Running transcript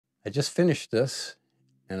I just finished this,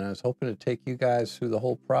 and I was hoping to take you guys through the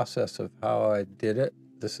whole process of how I did it.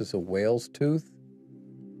 This is a whale's tooth,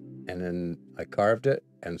 and then I carved it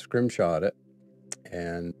and scrimshawed it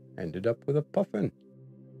and ended up with a puffin.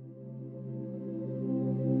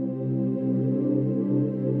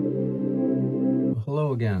 Well,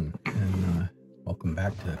 hello again, and welcome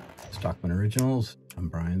back to Stockman Originals. I'm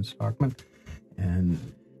Brian Stockman,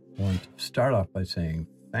 and I want to start off by saying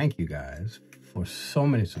thank you guys for so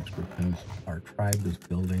many subscriptions. Our tribe is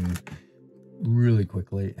building really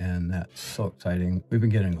quickly, and that's so exciting. We've been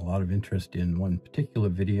getting a lot of interest in one particular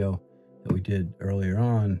video that we did earlier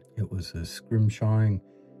on. It was a scrimshawing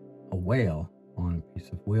a whale on a piece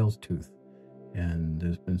of whale's tooth, and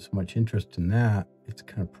there's been so much interest in that, it's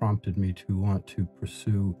kind of prompted me to want to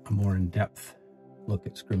pursue a more in-depth look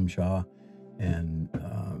at scrimshaw, and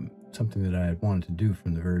something that I had wanted to do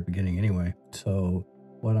from the very beginning anyway. So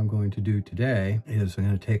what I'm going to do today is I'm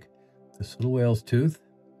going to take this little whale's tooth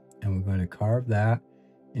and we're going to carve that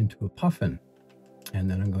into a puffin, and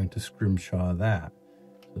then I'm going to scrimshaw that.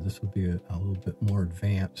 So this will be a little bit more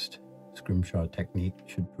advanced scrimshaw technique.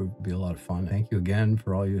 Should prove to be a lot of fun. Thank you again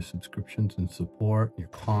for all your subscriptions and support, your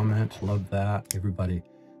comments. Love that. Everybody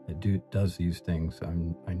that does these things,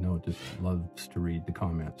 I know just loves to read the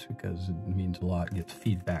comments because it means a lot. Gets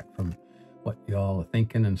feedback from what y'all are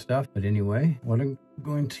thinking and stuff. But anyway, what I'm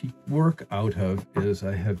going to work out of is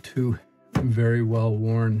I have two very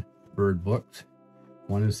well-worn bird books.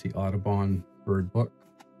 One is the Audubon bird book.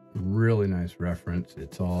 Really nice reference.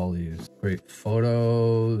 It's all these great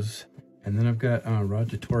photos. And then I've got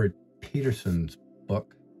Roger Torrey Peterson's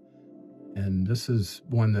book. And this is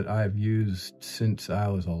one that I've used since I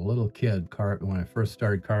was a little kid. When I first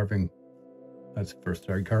started carving,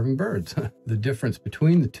 birds. The difference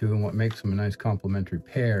between the two and what makes them a nice complementary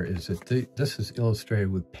pair is that this is illustrated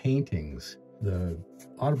with paintings. The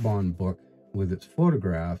Audubon book, with its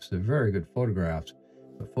photographs, they're very good photographs,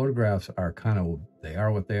 but photographs are they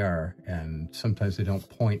are what they are, and sometimes they don't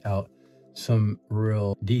point out some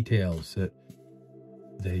real details that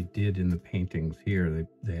they did in the paintings here.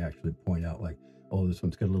 They actually point out, like, oh, this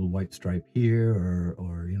one's got a little white stripe here,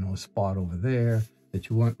 or you know, a spot over there that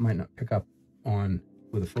you might not pick up on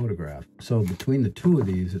with a photograph. So between the two of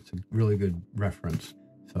these, it's a really good reference.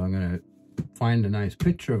 So I'm going to find a nice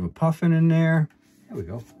picture of a puffin in there. There we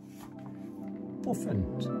go. Puffin.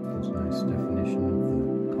 There's a nice definition of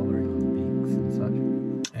the coloring on the beaks and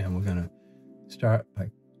such. And we're going to start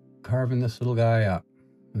by carving this little guy up.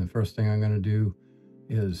 And the first thing I'm going to do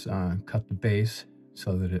is cut the base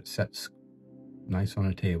so that it sets nice on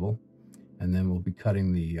a table. And then we'll be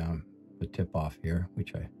cutting the tip off here,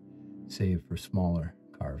 which I saved for smaller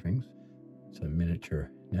carvings. It's a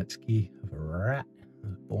miniature netski of a rat. I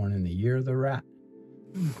was born in the year of the rat.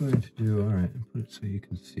 I'm going to do, all right, put it so you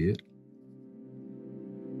can see it.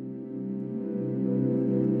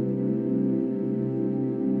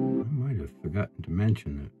 I might have forgotten to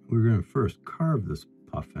mention that we're going to first carve this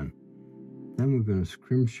puffin, then we're going to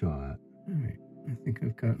scrimshaw it. All right, I think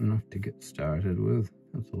I've got enough to get started with.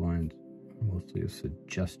 That's the lines, mostly a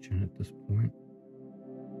suggestion at this point.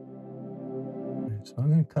 So I'm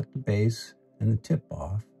going to cut the base and the tip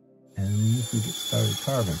off, and we can get started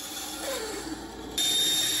carving.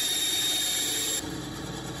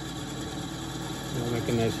 It'll make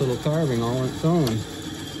a nice little carving all on its own.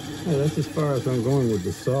 Yeah, that's as far as I'm going with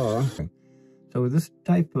the saw. So with this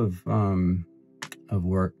type of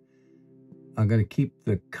work, I'm going to keep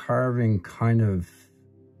the carving kind of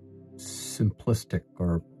simplistic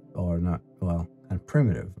or not, well, kind of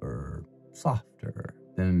primitive or softer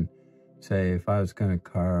than, say, if I was going to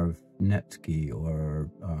carve netsuki or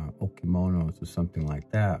okimonos or something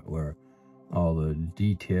like that, where all the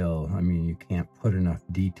detail, I mean, you can't put enough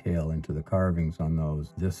detail into the carvings on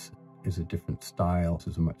those. This is a different style. This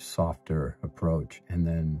is a much softer approach, and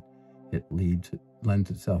then it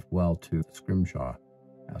lends itself well to the scrimshaw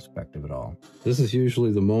aspect of it all. This is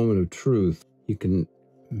usually the moment of truth. You can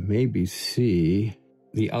maybe see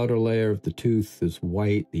the outer layer of the tooth is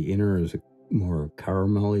white, the inner is a more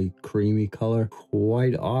caramelly, creamy color.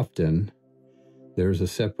 Quite often, there's a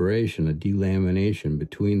separation, a delamination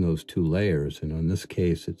between those two layers, and in this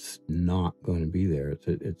case, it's not going to be there.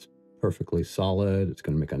 It's perfectly solid. It's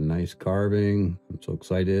going to make a nice carving. I'm so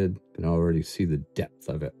excited. I can already see the depth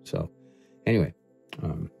of it. So anyway,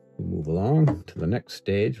 we'll move along to the next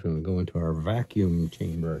stage when we go into our vacuum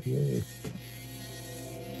chamber. Yay.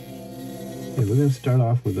 Okay, we're going to start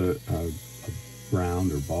off with a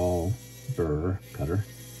round or ball burr cutter.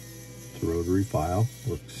 It's a rotary file.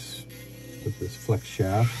 Works with this flex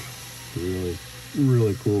shaft. It's a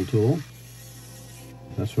really cool tool.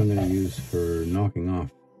 That's what I'm going to use for knocking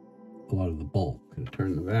off a lot of the bulk. Gonna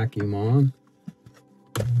turn the vacuum on.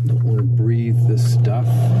 Don't want to breathe this stuff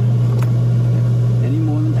any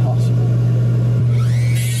more than possible.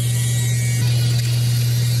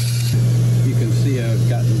 You can see I've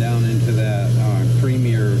gotten down into that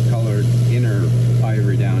creamier colored inner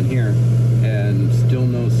ivory down here, and still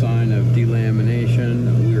no sign of delamination.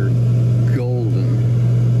 We're golden.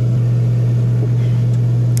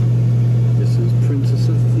 This is Princess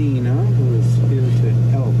Athena, who is here to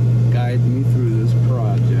help guide me through this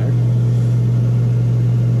project.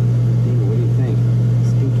 Hey, what do you think?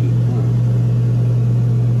 Stinky, huh?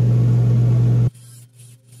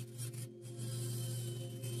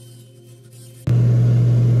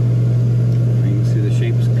 You can see the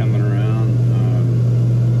shapes coming around.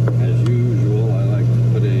 As usual, I like to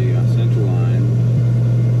put a center line.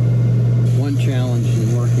 One challenge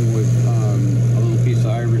in working with a little piece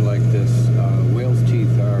of ivory like this, whale's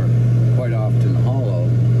teeth are quite often hollow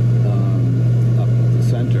up the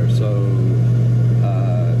center, so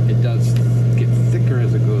it does get thicker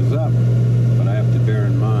as it goes up, but I have to bear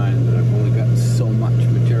in mind that I've only got so much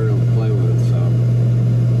material to play with, so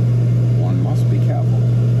one must be careful.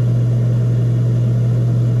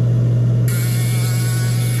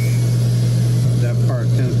 That part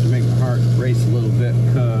tends to make my heart race a little bit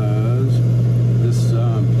because this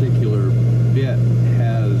particular bit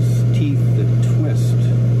has teeth that twist,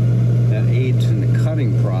 that aids in the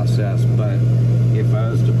cutting process, but if I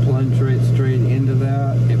was to plunge right straight into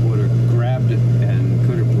that, it would have grabbed it and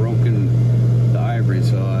could have broken the ivory,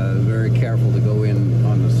 so I was very careful to go in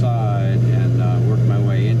on the side and work my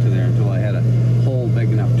way into there until I had a hole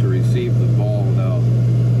big enough to receive the ball without,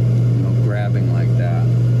 you know, grabbing like that.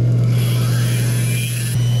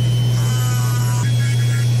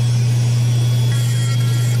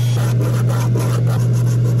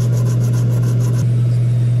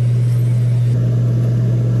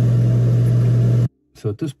 So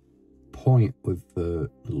at this point with the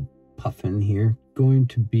little Puffin here, going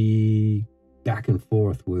to be back and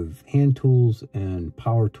forth with hand tools and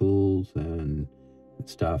power tools and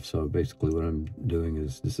stuff. So basically what I'm doing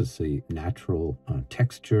is, this is the natural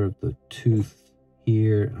texture of the tooth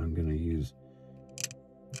here. I'm going to use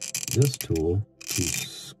this tool to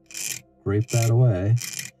scrape that away,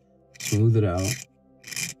 smooth it out,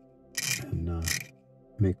 and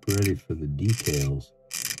make ready for the details.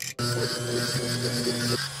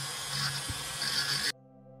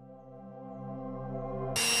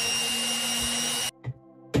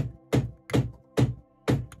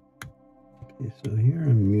 Okay, so here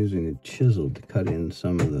I'm using a chisel to cut in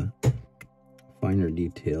some of the finer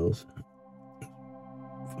details,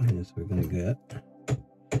 fine as we're going to get.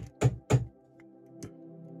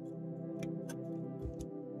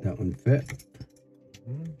 That one fit.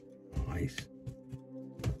 Nice.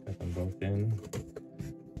 Got them both in.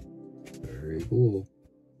 Very cool.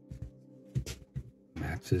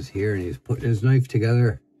 Max is here and he's putting his knife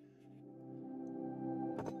together.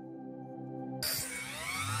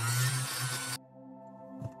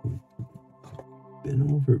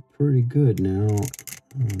 Been over it pretty good now.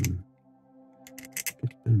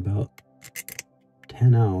 It's been about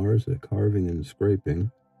 10 hours of carving and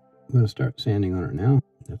scraping. I'm going to start sanding on it now.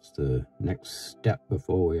 That's the next step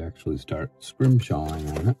before we actually start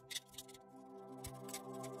scrimshawing on it.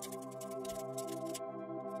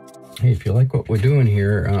 Hey, if you like what we're doing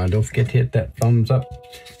here, don't forget to hit that thumbs up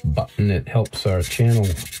button. It helps our channel,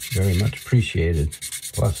 very much appreciated.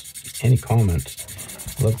 Plus, any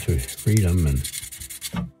comments, love to read them and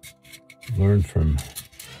learn from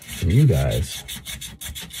you guys.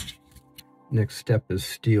 Next step is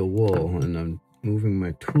steel wool, and I'm moving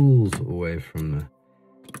my tools away from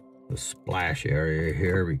the splash area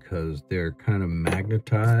here because they're kind of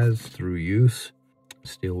magnetized through use.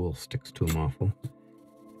 Steel wool sticks to them awful.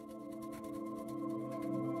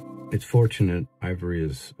 It's fortunate ivory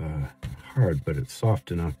is hard, but it's soft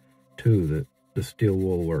enough too that the steel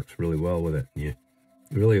wool works really well with it. You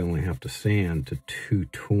really only have to sand to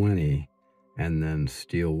 220 and then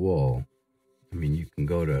steel wool. I mean, you can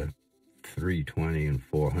go to 320 and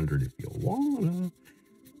 400 if you want.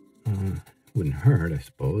 Wouldn't hurt, I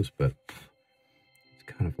suppose, but it's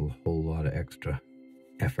kind of a whole lot of extra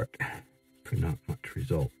effort for not much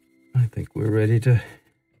result. I think we're ready to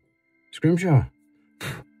scrimshaw.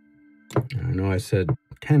 I know I said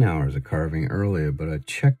 10 hours of carving earlier, but I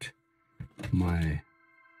checked my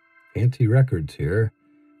fancy records here,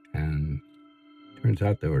 and turns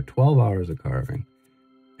out there were 12 hours of carving,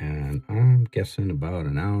 and I'm guessing about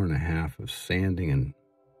an hour and a half of sanding and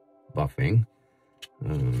buffing.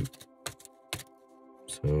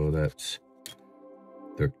 So that's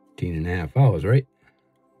 13 and a half hours, right?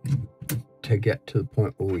 10 to get to the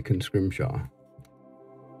point where we can scrimshaw.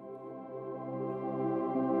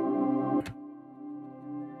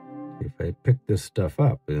 If I pick this stuff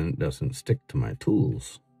up, then it doesn't stick to my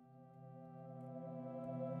tools.